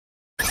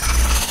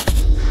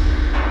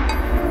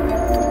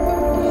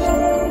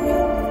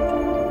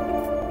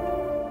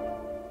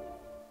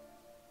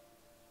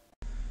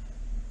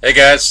Hey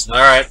guys,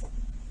 alright,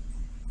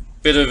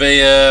 bit of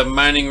a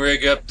mining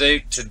rig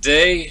update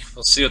today.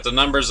 We'll see what the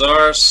numbers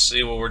are,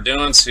 see what we're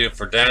doing, see if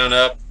we're down,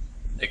 up,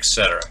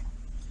 etc.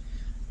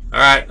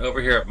 Alright,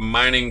 over here at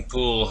Mining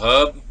Pool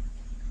Hub,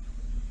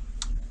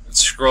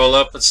 let's scroll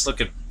up, let's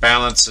look at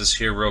balances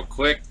here real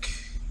quick,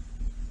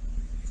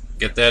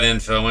 get that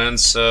info in.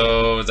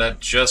 So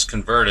that just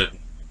converted,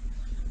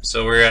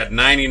 so we're at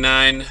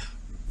 99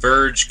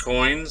 Verge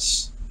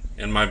coins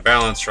in my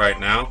balance right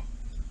now.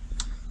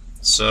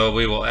 So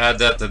we will add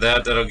that to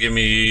that. That'll give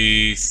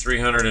me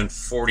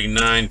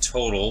 349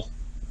 total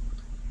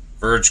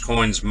Verge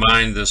coins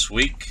mined this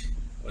week.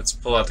 Let's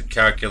pull out the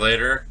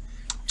calculator.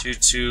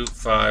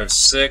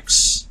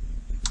 2256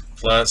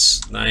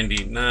 plus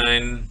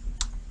 99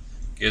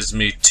 gives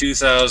me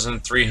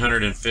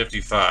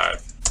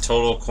 2,355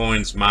 total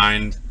coins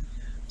mined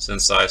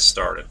since I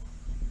started.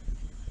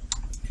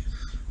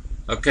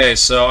 Okay,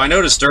 so I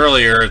noticed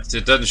earlier,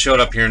 it doesn't show it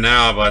up here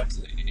now, but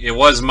it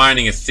was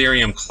mining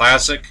Ethereum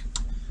Classic.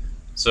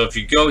 So if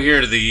you go here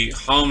to the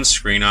home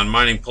screen on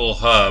Mining Pool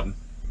Hub,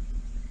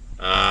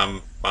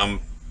 I'm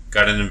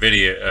got an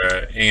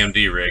NVIDIA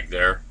AMD rig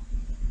there.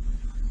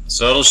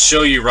 So it'll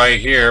show you right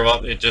here.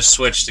 Well, it just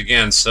switched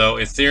again. So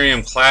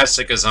Ethereum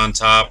Classic is on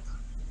top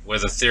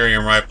with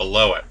Ethereum right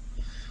below it.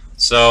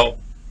 So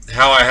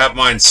how I have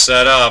mine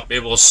set up,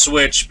 it will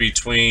switch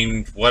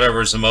between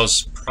whatever's the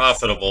most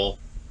profitable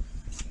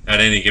at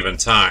any given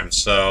time.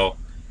 So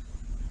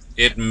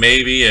it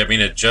may be, I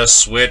mean, it just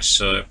switched,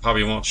 so it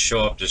probably won't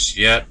show up just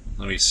yet.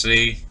 Let me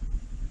see.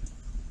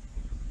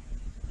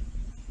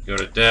 Go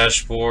to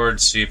dashboard,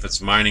 see if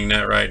it's mining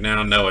that right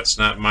now. No, it's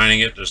not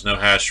mining it. There's no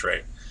hash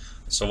rate.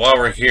 So while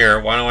we're here,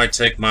 why don't I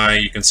take my,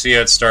 you can see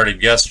it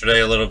started yesterday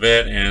a little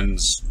bit and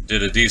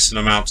did a decent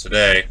amount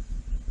today.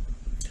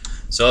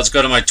 So let's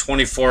go to my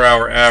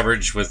 24-hour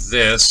average with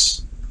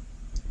this.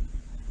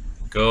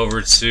 Go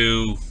over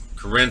to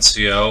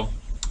Currencio,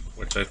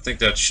 which I think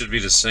that should be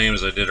the same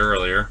as I did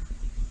earlier.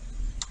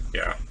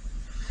 Yeah.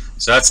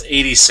 So that's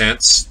 80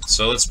 cents.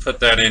 So let's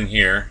put that in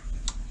here.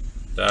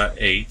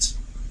 .8.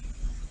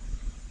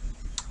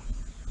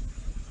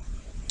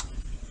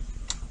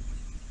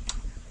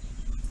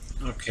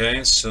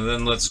 Okay, so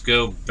then let's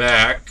go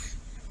back.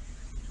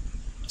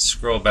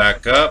 Scroll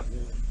back up,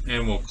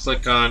 and we'll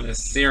click on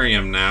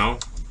Ethereum now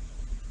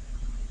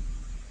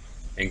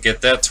and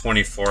get that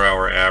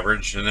 24-hour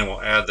average, and then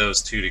we'll add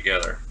those two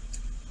together.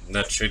 And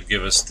that should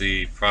give us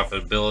the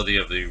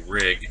profitability of the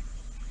rig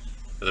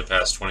for the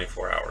past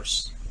 24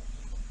 hours.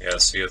 Yeah,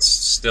 see, it's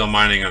still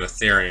mining on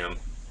Ethereum.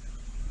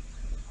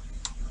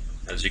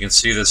 As you can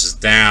see, this is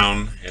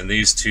down, and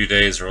these 2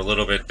 days are a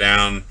little bit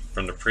down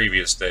from the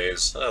previous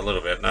days. A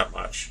little bit, not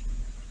much.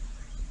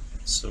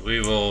 So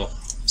we will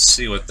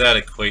see what that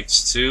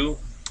equates to.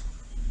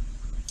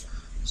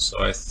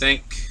 So I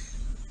think,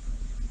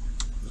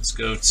 let's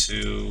go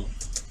to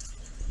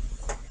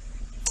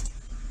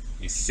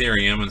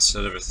Ethereum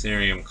instead of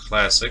Ethereum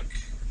Classic.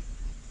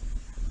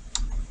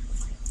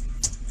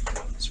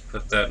 Let's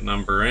put that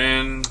number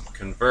in,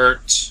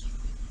 convert,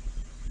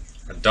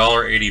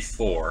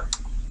 $1.84.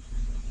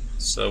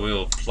 So we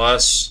will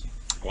plus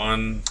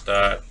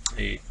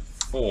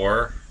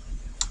 1.84,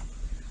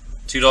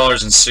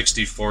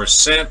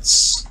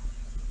 $2.64.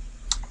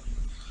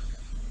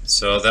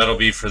 So that'll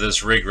be for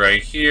this rig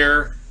right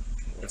here.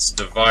 Let's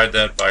divide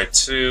that by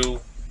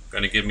 2.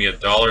 Going to give me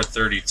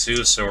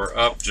 $1.32, so we're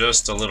up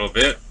just a little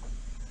bit.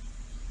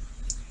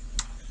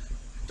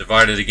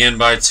 Divide it again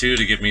by 2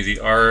 to give me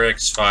the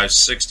RX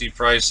 560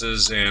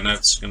 prices, and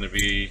that's going to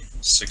be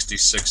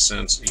 66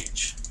 cents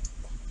each.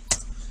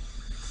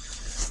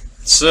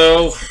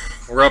 So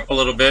we're up a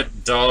little bit,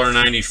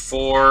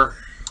 $1.94.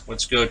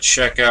 Let's go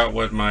check out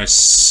what my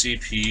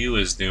CPU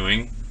is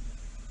doing.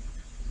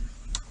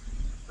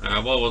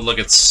 Well, we'll look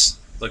at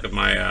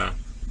my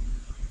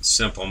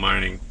simple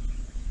mining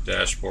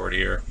dashboard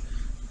here.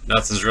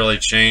 Nothing's really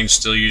changed.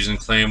 Still using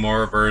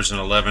Claymore version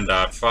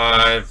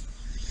 11.5.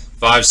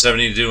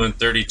 570 doing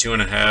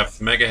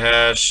 32.5 mega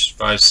hash.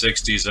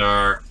 560s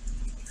are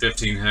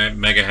 15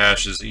 mega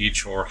hashes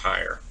each or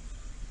higher.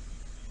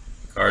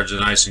 Cards are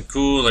nice and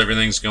cool.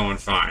 Everything's going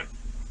fine.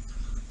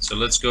 So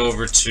let's go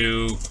over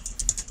to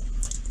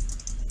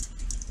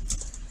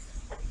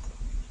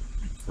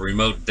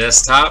remote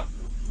desktop.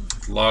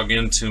 Log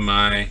into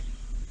my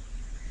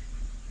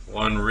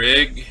one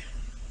rig.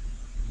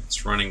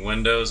 It's running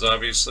Windows,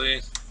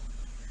 obviously.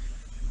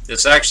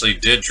 This actually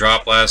did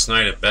drop last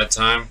night at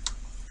bedtime.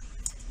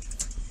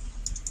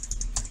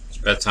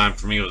 Bedtime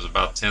for me was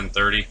about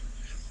 10:30.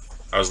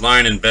 I was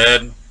lying in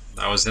bed.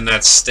 I was in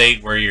that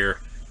state where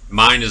your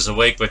mind is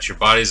awake but your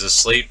body's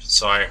asleep.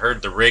 So I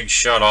heard the rig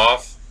shut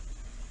off,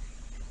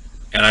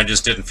 and I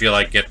just didn't feel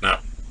like getting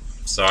up.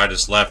 So I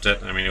just left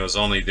it. I mean, it was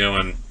only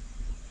doing,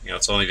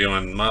 it's only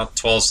doing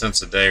 12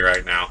 cents a day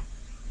right now.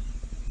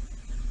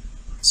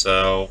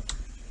 So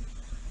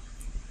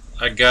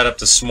I got up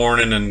this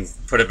morning and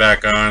put it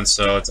back on,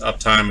 so it's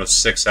uptime of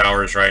 6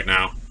 hours right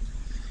now.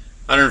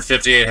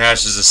 158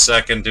 hashes a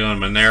second doing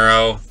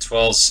Monero,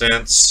 12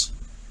 cents.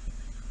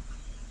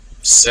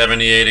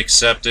 78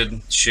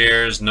 accepted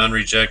shares, none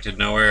rejected,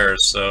 no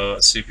errors. So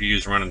CPU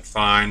is running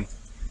fine.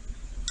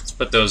 Let's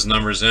put those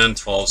numbers in,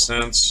 12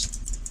 cents.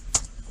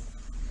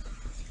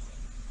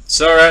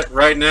 So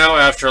right now,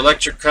 after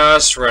electric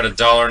costs, we're at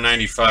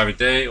 $1.95 a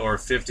day, or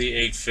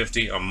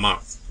 $58.50 a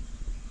month.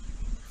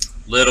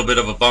 Little bit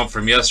of a bump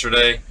from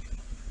yesterday,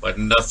 but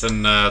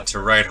nothing to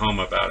write home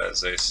about,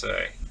 as they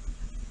say.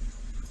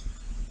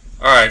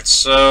 Alright,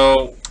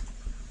 so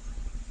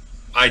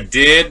I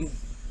did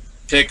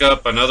pick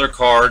up another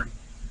card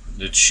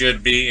that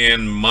should be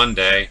in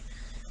Monday.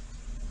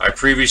 I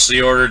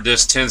previously ordered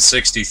this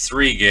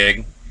 1063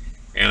 gig,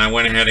 and I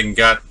went ahead and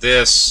got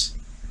this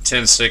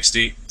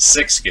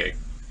 1066 gig.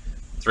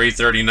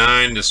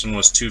 $339. This one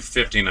was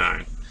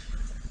 $259.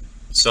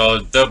 So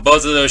both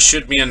of those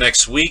should be in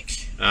next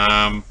week,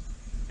 and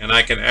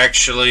I can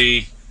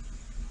actually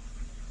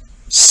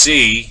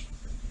see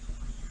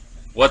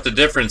what the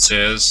difference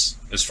is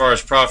as far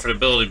as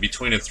profitability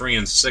between a 3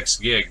 and 6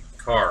 gig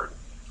card,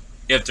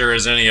 if there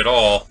is any at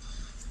all.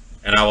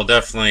 And I will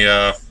definitely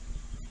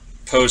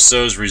post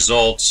those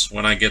results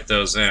when I get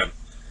those in.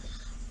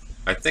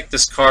 I think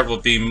this card will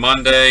be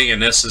Monday,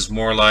 and this is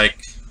more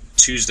like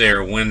Tuesday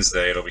or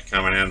Wednesday it'll be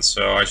coming in.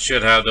 So I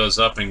should have those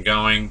up and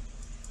going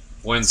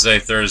Wednesday,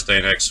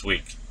 Thursday next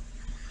week.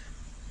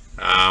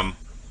 I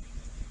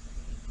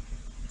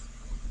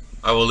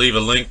will leave a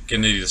link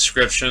in the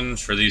description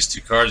for these two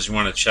cards. You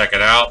want to check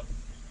it out.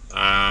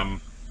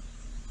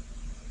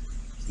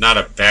 Not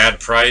a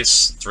bad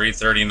price,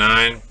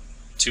 $339,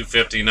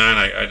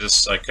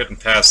 $259. I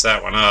couldn't pass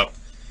that one up.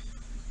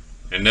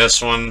 And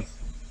this one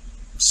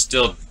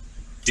still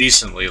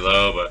decently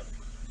low, but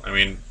I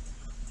mean,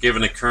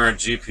 given the current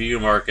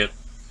GPU market,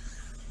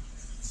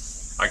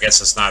 I guess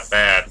it's not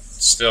bad.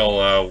 Still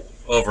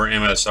over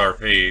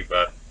MSRP,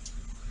 but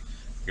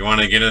if you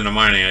want to get into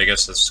mining, I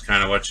guess that's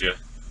kind of what you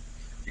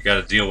got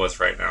to deal with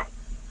right now.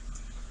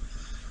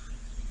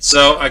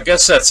 So I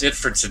guess that's it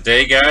for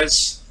today,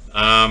 guys.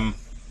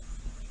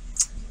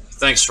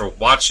 Thanks for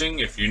watching.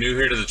 If you're new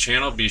here to the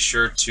channel, be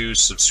sure to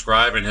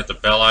subscribe and hit the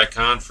bell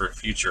icon for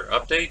future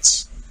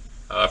updates.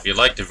 If you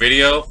liked the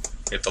video,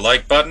 hit the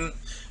like button.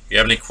 If you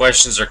have any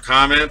questions or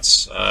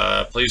comments,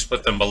 please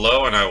put them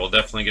below, and I will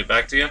definitely get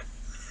back to you.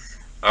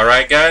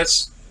 Alright,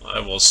 guys, I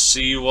will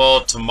see you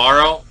all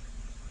tomorrow.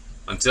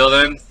 Until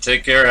then,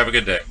 take care, have a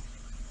good day.